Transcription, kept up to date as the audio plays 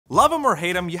Love them or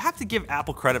hate them, you have to give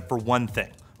Apple credit for one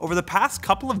thing. Over the past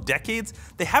couple of decades,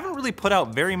 they haven't really put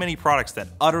out very many products that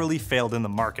utterly failed in the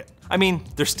market. I mean,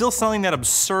 they're still selling that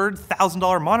absurd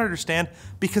 $1,000 monitor stand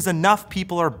because enough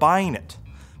people are buying it.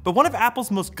 But one of Apple's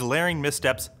most glaring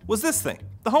missteps was this thing,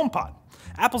 the HomePod.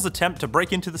 Apple's attempt to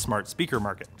break into the smart speaker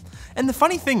market. And the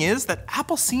funny thing is that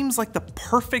Apple seems like the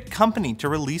perfect company to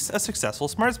release a successful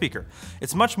smart speaker.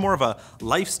 It's much more of a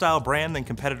lifestyle brand than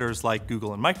competitors like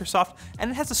Google and Microsoft,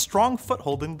 and it has a strong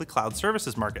foothold in the cloud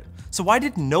services market. So why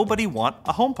did nobody want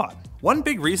a HomePod? One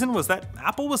big reason was that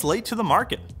Apple was late to the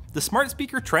market. The smart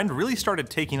speaker trend really started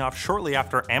taking off shortly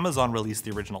after Amazon released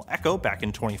the original Echo back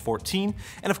in 2014,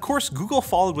 and of course Google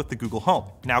followed with the Google Home,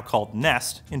 now called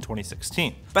Nest, in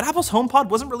 2016. But Apple's HomePod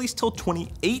wasn't released till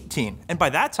 2018, and by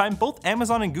that time both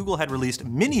Amazon and Google had released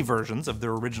mini versions of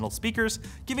their original speakers,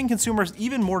 giving consumers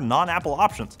even more non-Apple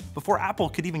options before Apple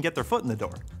could even get their foot in the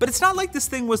door. But it's not like this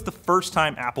thing was the first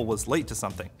time Apple was late to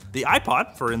something. The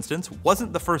iPod, for instance,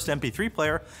 wasn't the first MP3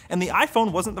 player, and the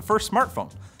iPhone wasn't the first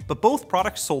smartphone. But both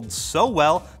products sold so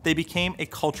well, they became a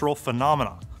cultural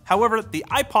phenomenon. However, the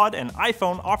iPod and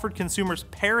iPhone offered consumers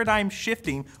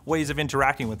paradigm-shifting ways of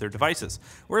interacting with their devices,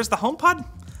 whereas the HomePod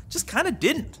just kinda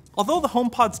didn't. Although the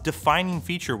HomePod's defining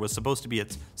feature was supposed to be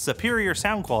its superior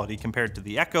sound quality compared to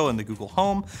the Echo and the Google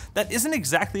Home, that isn't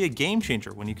exactly a game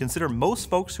changer when you consider most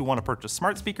folks who want to purchase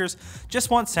smart speakers just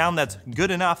want sound that's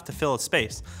good enough to fill a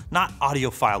space, not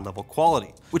audiophile level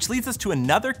quality. Which leads us to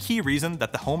another key reason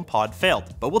that the HomePod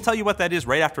failed, but we'll tell you what that is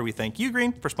right after we thank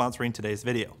Ugreen for sponsoring today's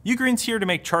video. Ugreen's here to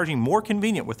make charging more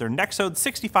convenient with their Nexode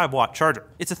 65-watt charger.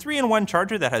 It's a 3-in-1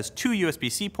 charger that has 2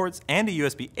 USB-C ports and a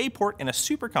USB-A port in a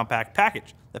super compact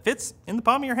package that fits in the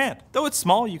palm of your hand. Though it's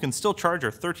small, you can still charge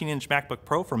your 13-inch MacBook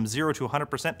Pro from 0 to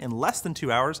 100% in less than 2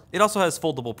 hours. It also has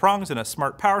foldable prongs and a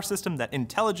smart power system that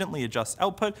intelligently adjusts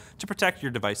output to protect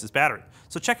your device's battery.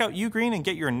 So check out Ugreen and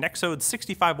get your Nexode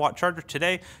 65-watt charger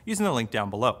today using the link down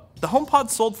below. The HomePod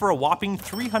sold for a whopping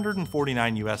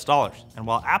 $349 US, and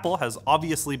while Apple has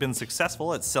obviously been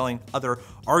successful at selling other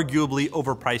arguably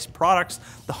overpriced products,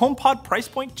 the HomePod price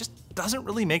point just doesn't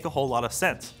really make a whole lot of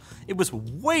sense. It was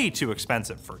way too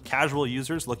expensive for casual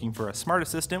users looking for a smart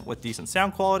assistant with decent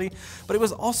sound quality, but it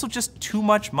was also just too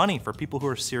much money for people who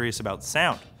are serious about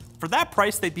sound. For that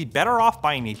price, they'd be better off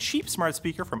buying a cheap smart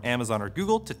speaker from Amazon or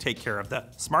Google to take care of the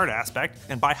smart aspect,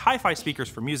 and buy hi-fi speakers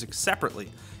for music separately.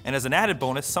 And as an added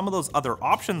bonus, some of those other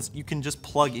options you can just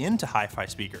plug into hi-fi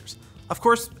speakers. Of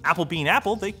course, Apple being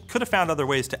Apple, they could have found other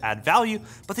ways to add value,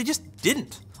 but they just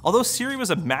didn't. Although Siri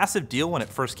was a massive deal when it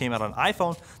first came out on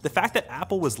iPhone, the fact that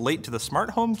Apple was late to the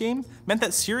smart home game meant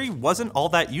that Siri wasn't all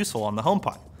that useful on the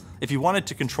HomePod. If you wanted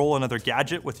to control another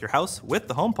gadget with your house with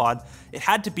the HomePod, it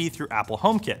had to be through Apple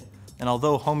HomeKit. And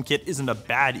although HomeKit isn't a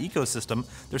bad ecosystem,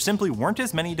 there simply weren't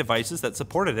as many devices that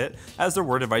supported it as there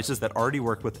were devices that already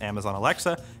worked with Amazon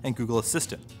Alexa and Google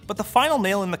Assistant. But the final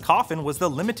nail in the coffin was the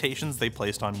limitations they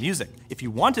placed on music. If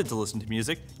you wanted to listen to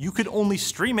music, you could only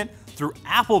stream it through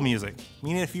Apple Music,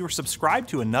 meaning if you were subscribed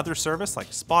to another service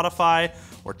like Spotify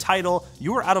or Tidal,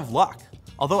 you were out of luck.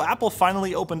 Although Apple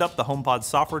finally opened up the HomePod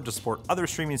software to support other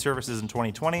streaming services in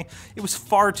 2020, it was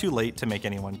far too late to make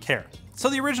anyone care. So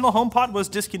the original HomePod was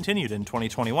discontinued in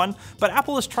 2021, but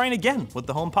Apple is trying again with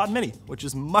the HomePod Mini, which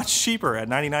is much cheaper at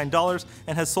 $99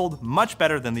 and has sold much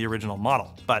better than the original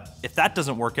model. But if that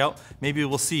doesn't work out, maybe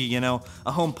we'll see, a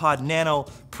HomePod Nano,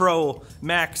 Pro,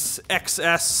 Max,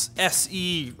 XS,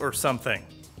 SE, or something.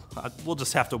 We'll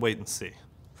just have to wait and see.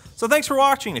 So thanks for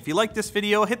watching. If you like this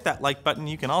video, hit that like button.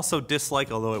 You can also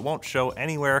dislike, although it won't show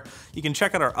anywhere. You can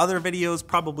check out our other videos,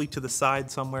 probably to the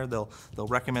side somewhere. They'll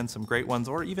recommend some great ones,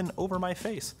 or even over my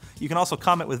face. You can also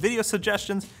comment with video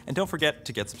suggestions, and don't forget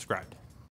to get subscribed.